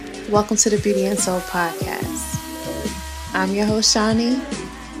Welcome to the Beauty and Soul Podcast. I'm your host, Shani,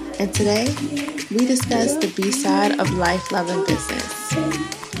 and today we discuss the B-side of life, love, and business.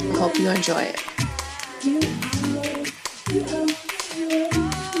 I hope you enjoy it.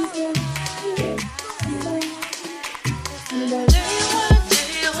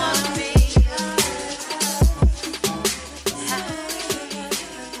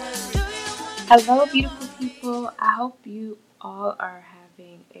 Hello, beautiful people. I hope you all are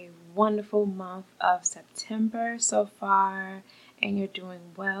having a wonderful month of September so far, and you're doing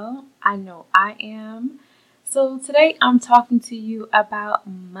well. I know I am. So today I'm talking to you about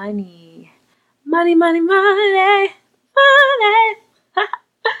money. Money.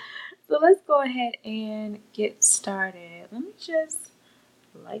 So let's go ahead and get started. Let me just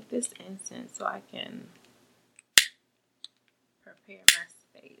light this incense so I can prepare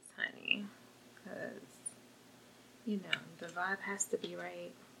my space, honey. Because, the vibe has to be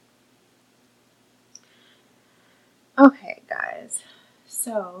right. Okay, guys.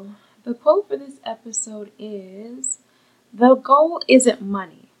 So, the quote for this episode is, "The goal isn't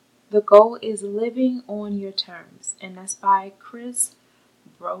money. The goal is living on your terms." And that's by Chris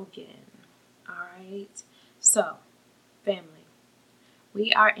Brogan. Alright? So, family,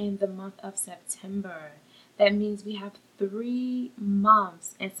 we are in the month of September. That means we have 3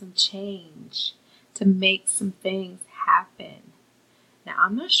 months and some change to make some things happen. Now,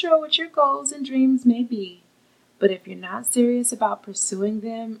 I'm not sure what your goals and dreams may be, but if you're not serious about pursuing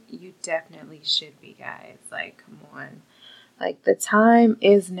them, you definitely should be, guys. Like, come on. Like, the time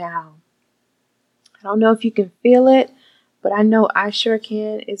is now. I don't know if you can feel it, but I know I sure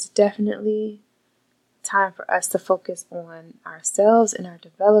can. It's definitely time for us to focus on ourselves and our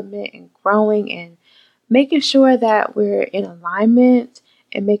development and growing and making sure that we're in alignment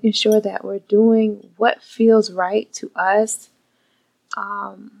and making sure that we're doing what feels right to us,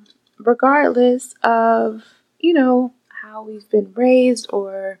 regardless of, how we've been raised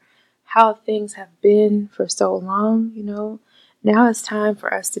or how things have been for so long. Now it's time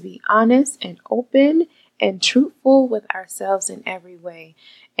for us to be honest and open and truthful with ourselves in every way.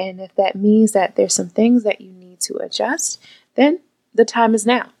 And if that means that there's some things that you need to adjust, then the time is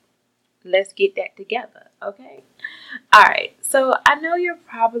now. Let's get that together, okay? All right, so I know you're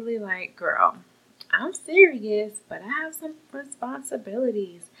probably like, girl, I'm serious, but I have some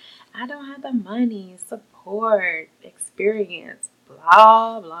responsibilities. I don't have the money, support, experience,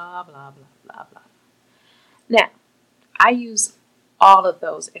 blah, blah, blah, blah, blah, blah. Now, I used all of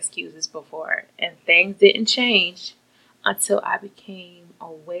those excuses before, and things didn't change until I became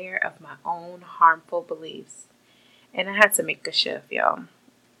aware of my own harmful beliefs. And I had to make a shift, y'all.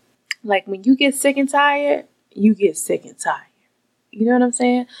 Like, when you get sick and tired, you get sick and tired. You know what I'm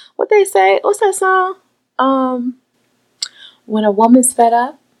saying? What they say, what's that song? When a woman's fed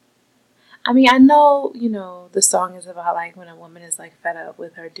up. I mean, I know, the song is about like when a woman is like fed up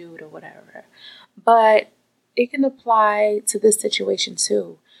with her dude or whatever. But it can apply to this situation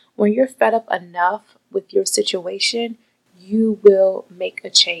too. When you're fed up enough with your situation, you will make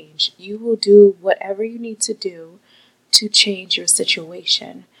a change. You will do whatever you need to do to change your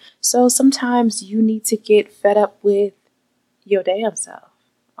situation. So sometimes you need to get fed up with your damn self,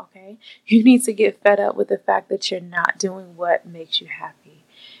 okay? You need to get fed up with the fact that you're not doing what makes you happy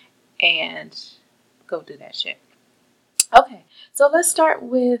and go do that shit. Okay, so let's start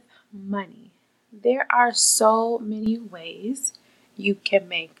with money. There are so many ways you can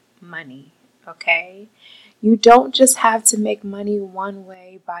make money, okay? You don't just have to make money one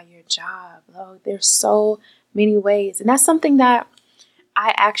way by your job. Oh, there's so many ways. And that's something that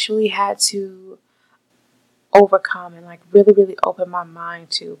I actually had to overcome and like really, really open my mind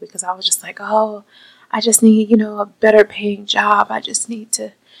to, because I was just like, oh, I just need, a better paying job. I just need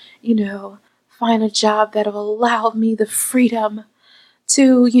to, find a job that will allow me the freedom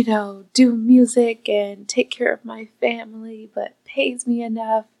to, do music and take care of my family, but pays me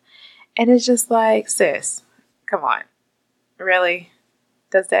enough. And it's just like, sis, come on. Really?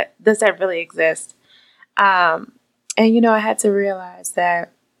 Does that really exist? And, I had to realize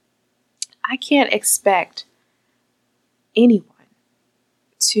that I can't expect anyone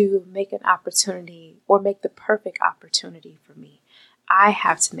to make an opportunity or make the perfect opportunity for me. I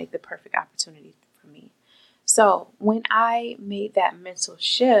have to make the perfect opportunity for me. So when I made that mental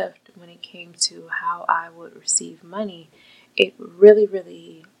shift when it came to how I would receive money, it really,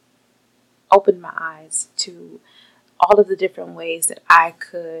 really opened my eyes to all of the different ways that I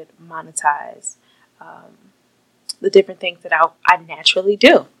could monetize the different things that I naturally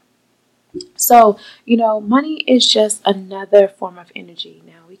do. So, money is just another form of energy.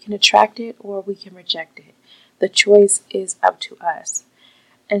 Now, we can attract it or we can reject it. The choice is up to us.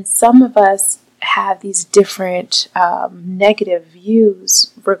 And some of us have these different negative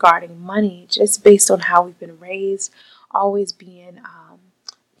views regarding money just based on how we've been raised, always being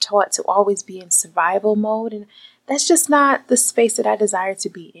taught to always be in survival mode. And that's just not the space that I desire to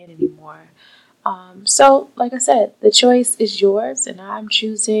be in anymore. So, like I said, the choice is yours, and I'm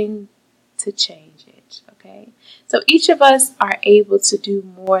choosing to change it. Okay. So each of us are able to do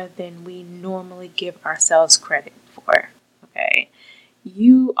more than we normally give ourselves credit for. Okay.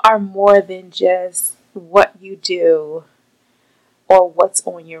 You are more than just what you do or what's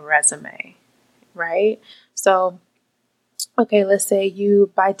on your resume, right? So, okay, let's say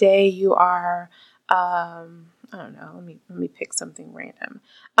by day you are, I don't know, let me pick something random.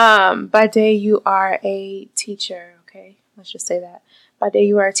 By day you are a teacher, okay? Let's just say that. By day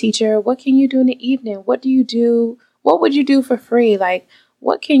you are a teacher. What can you do in the evening? What do you do? What would you do for free? Like,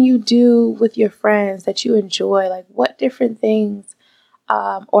 what can you do with your friends that you enjoy? Like, what different things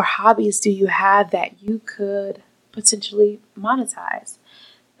or hobbies do you have that you could potentially monetize?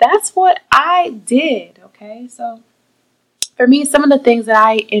 That's what I did, okay? So for me, some of the things that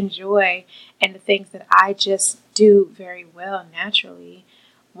I enjoy and the things that I just do very well naturally,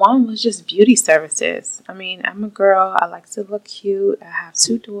 one was just beauty services. I mean, I'm a girl. I like to look cute. I have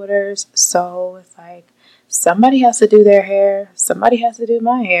 2 daughters. So it's like somebody has to do their hair. Somebody has to do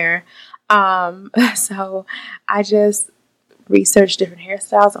my hair. So I just researched different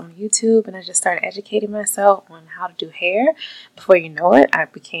hairstyles on YouTube, and I just started educating myself on how to do hair. Before you know it, I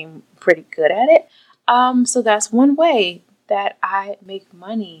became pretty good at it. So that's one way that I make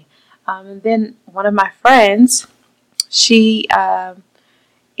money. And then one of my friends, she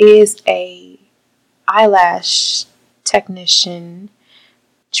is a eyelash technician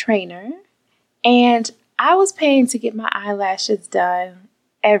trainer, and I was paying to get my eyelashes done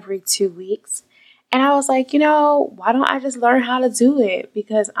every 2 weeks. And I was like, why don't I just learn how to do it?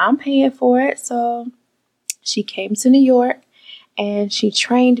 Because I'm paying for it. So she came to New York and she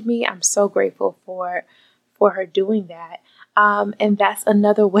trained me. I'm so grateful for her doing that. And that's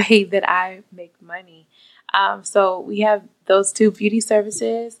another way that I make money. So we have those 2 beauty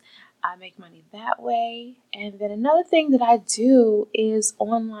services. I make money that way. And then another thing that I do is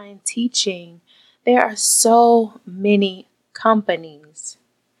online teaching. There are so many companies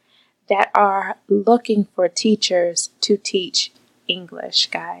that are looking for teachers to teach English,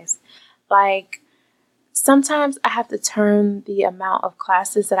 guys. Like, sometimes I have to turn the amount of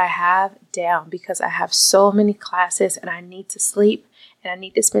classes that I have down because I have so many classes and I need to sleep and I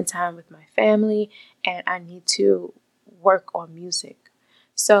need to spend time with my family and I need to work on music.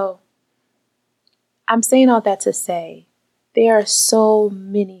 So I'm saying all that to say there are so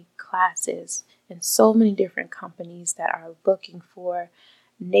many classes and so many different companies that are looking for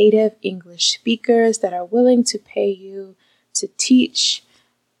native English speakers that are willing to pay you to teach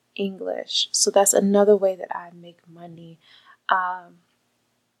English. So that's another way that I make money.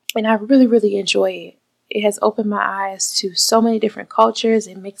 And I really, really enjoy it. It has opened my eyes to so many different cultures.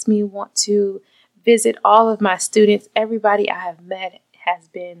 It makes me want to visit all of my students. Everybody I have met has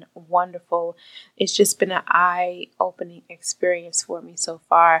been wonderful. It's just been an eye-opening experience for me so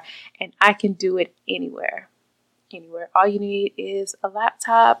far. And I can do it anywhere. All you need is a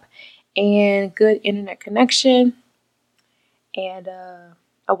laptop and good internet connection and a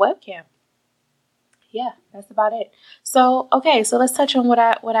webcam. Yeah, that's about it. So, okay, so let's touch on what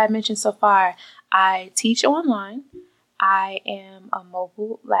I mentioned so far. I teach online. I am a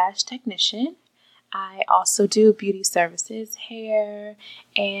mobile lash technician. I also do beauty services, hair,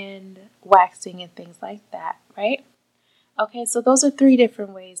 and waxing and things like that, right? Okay, so those are 3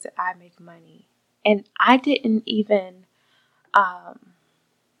 different ways that I make money. And I didn't even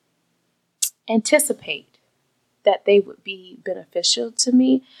anticipate that they would be beneficial to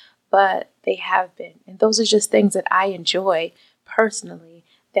me, but they have been. And those are just things that I enjoy personally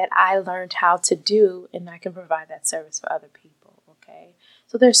that I learned how to do, and I can provide that service for other people, okay?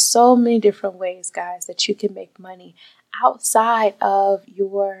 So there's so many different ways, guys, that you can make money outside of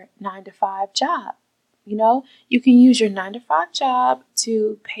your 9-to-5 job. You can use your 9-to-5 job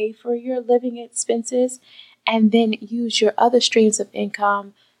to pay for your living expenses and then use your other streams of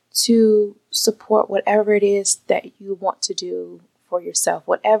income to support whatever it is that you want to do for yourself,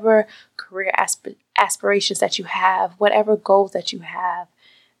 whatever career aspirations that you have, whatever goals that you have.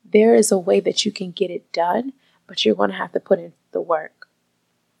 There is a way that you can get it done, but you're going to have to put in the work.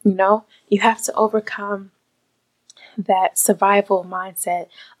 You have to overcome that survival mindset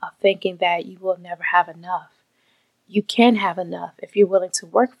of thinking that you will never have enough. You can have enough if you're willing to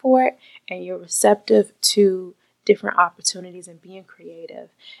work for it and you're receptive to different opportunities and being creative.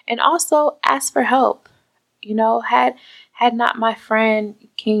 And also ask for help. Had Had not my friend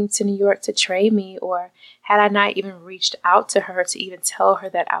came to New York to train me, or had I not even reached out to her to even tell her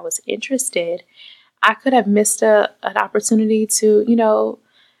that I was interested, I could have missed an opportunity to,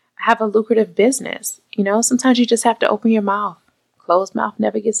 have a lucrative business. Sometimes you just have to open your mouth. Closed mouth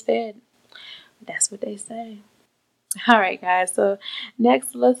never gets fed. That's what they say. All right, guys. So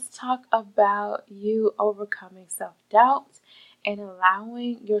next, let's talk about you overcoming self-doubt and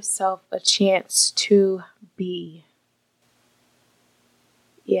allowing yourself a chance to be.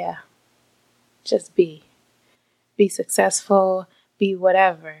 Yeah, just be. Be successful, be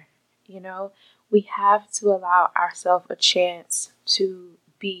whatever. We have to allow ourselves a chance to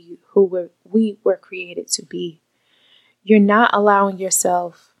be who we were created to be. You're not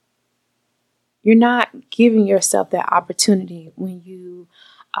giving yourself that opportunity when you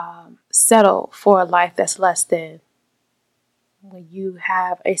settle for a life that's less than, when you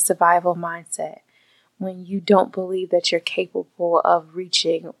have a survival mindset, when you don't believe that you're capable of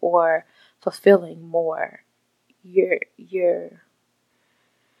reaching or fulfilling more. You're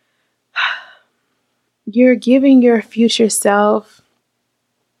giving your future self,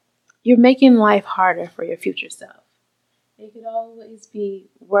 you're making life harder for your future self. It could always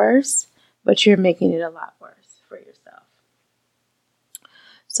be worse, but you're making it a lot worse for yourself.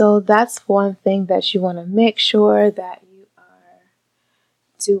 So that's one thing that you want to make sure that you are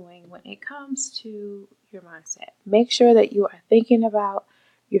doing when it comes to your mindset. Make sure that you are thinking about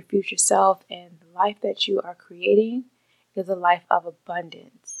your future self, and the life that you are creating is a life of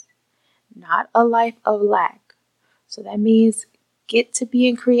abundance, not a life of lack. So that means get to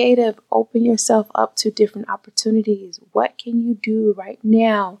being creative. Open yourself up to different opportunities. What can you do right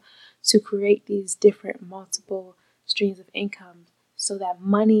now to create these different multiple streams of income so that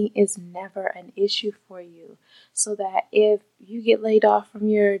money is never an issue for you? So that if you get laid off from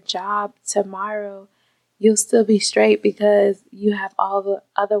your job tomorrow, you'll still be straight because you have all the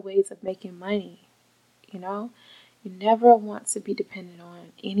other ways of making money. You never want to be dependent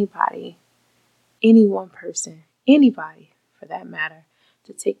on anybody, any one person, anybody for that matter,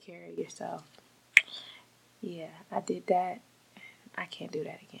 to take care of yourself. Yeah, I did that. I can't do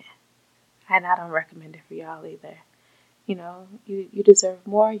that again. And I don't recommend it for y'all either. You deserve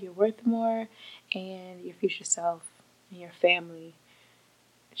more, you're worth more, and your future self and your family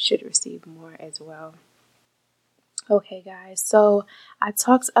should receive more as well. Okay, guys, so I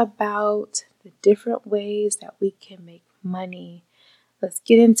talked about the different ways that we can make money. Let's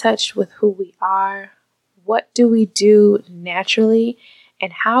get in touch with who we are. What do we do naturally,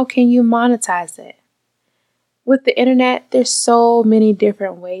 and how can you monetize it? With the internet, there's so many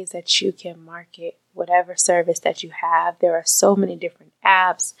different ways that you can market whatever service that you have. There are so many different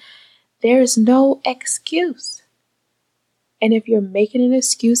apps. There's no excuse. And if you're making an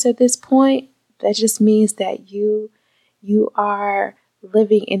excuse at this point, that just means that you are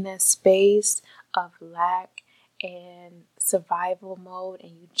living in that space of lack and survival mode,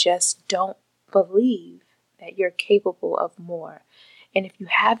 and you just don't believe that you're capable of more. And if you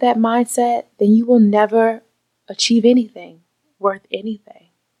have that mindset, then you will never achieve anything worth anything.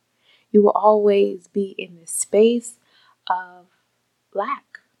 You will always be in this space of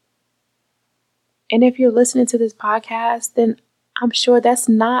lack. And if you're listening to this podcast, then I'm sure that's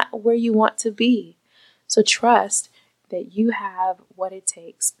not where you want to be. So trust that you have what it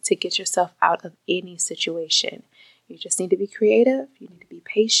takes to get yourself out of any situation. You just need to be creative, you need to be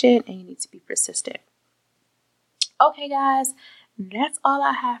patient, and you need to be persistent. Okay, guys, that's all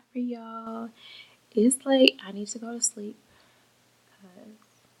I have for y'all. It's late. I need to go to sleep because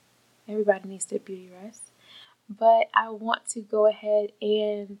everybody needs their beauty rest. But I want to go ahead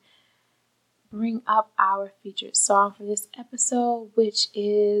and bring up our featured song for this episode, which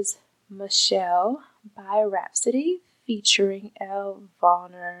is Michelle by Rhapsody featuring Elle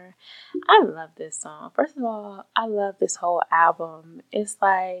Varner. I love this song. First of all, I love this whole album. It's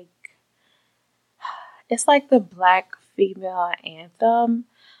like the Black female anthem.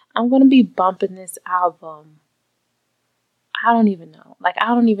 I'm going to be bumping this album. I don't even know. I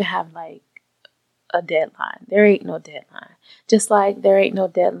don't even have a deadline. There ain't no deadline. Just like there ain't no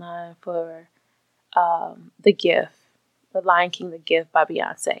deadline for The Gift, The Lion King, The Gift by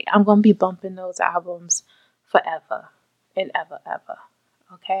Beyonce. I'm going to be bumping those albums forever and ever, ever.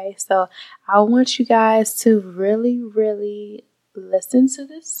 Okay? So I want you guys to really, really listen to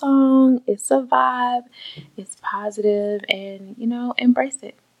this song. It's a vibe. It's positive, and, embrace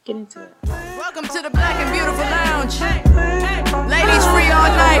it. Get into it. Welcome to the Black and Beautiful Lounge. Ladies free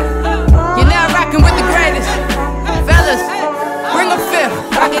all night. You're now rocking with the greatest. Fellas, bring a fifth.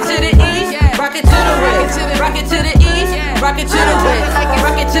 Rock it to the east, rock it to the west. Rock it to the east, rock it to the west.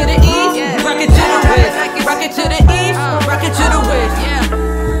 Rock it to the east, rock it to the west. Rock it to the east, rock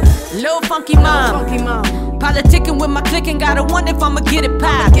funky mom. Politicking with my clique and gotta wonder if I'ma get it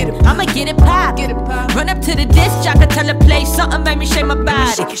pop. I'ma get it pop. Run up to the disc jockey, tell her play something, make me shake my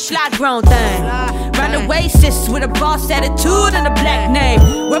body. Slide grown thing. Run away, sis, with a boss attitude and a black name.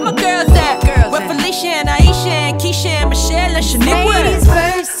 Where my girls at? Where Felicia and Aisha and Keisha and Michelle and Shaniqua? Ladies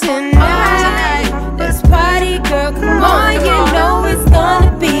first tonight. Let's party, girl, come on, you know it's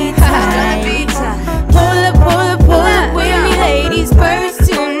gonna be tight. Pull up with me, ladies first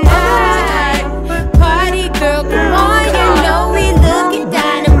tonight. Party, girl, come on, you know we looking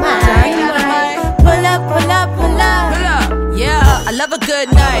dynamite. Pull up. Yeah, I love a good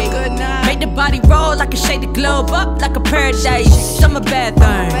night. Make the body roll like a shade the globe up like a paradise. Summer bad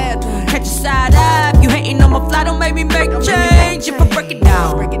thing. Catch a side eye. If you hating on my fly, don't make me make change. If I break it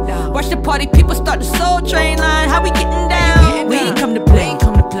down, watch the party people start the soul train line. How we getting down? We ain't come to play.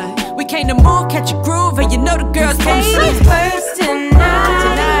 We came to move, catch a groove, and you know the girls come to Ladies first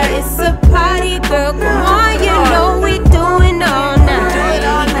tonight. It's a party, girl, come on, you know we doing all night.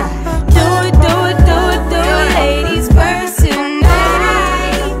 Do it, ladies first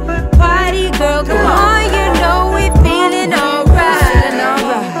tonight. Party, girl, come on, you know we feeling alright.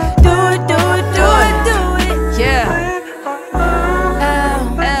 Do it. Yeah.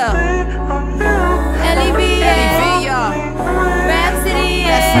 L-E-V, y'all. Rhapsody,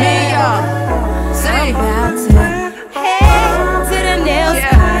 That's me, y'all. I'm about to head to the nail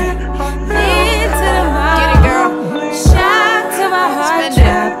spot, then to the mall. Get it, girl. Shop to my heart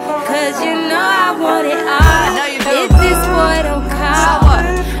drop, cause you know I want it all. I know you do. If this boy don't call, So what?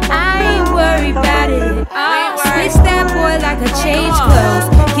 I ain't worried about it at all. worried. Switch that boy like a change clothes.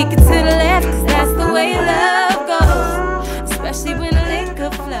 Kick it to the left, cause that's the way love goes. Especially when the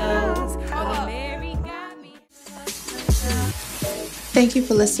liquor flows. Or the Mary got me. Thank you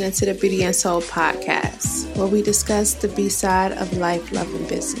for listening to the Beauty and Soul podcast, where we discuss the B-side of life, love, and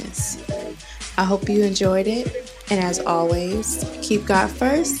business. I hope you enjoyed it, and as always, keep God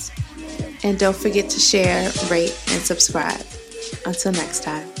first, and don't forget to share, rate, and subscribe. Until next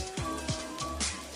time.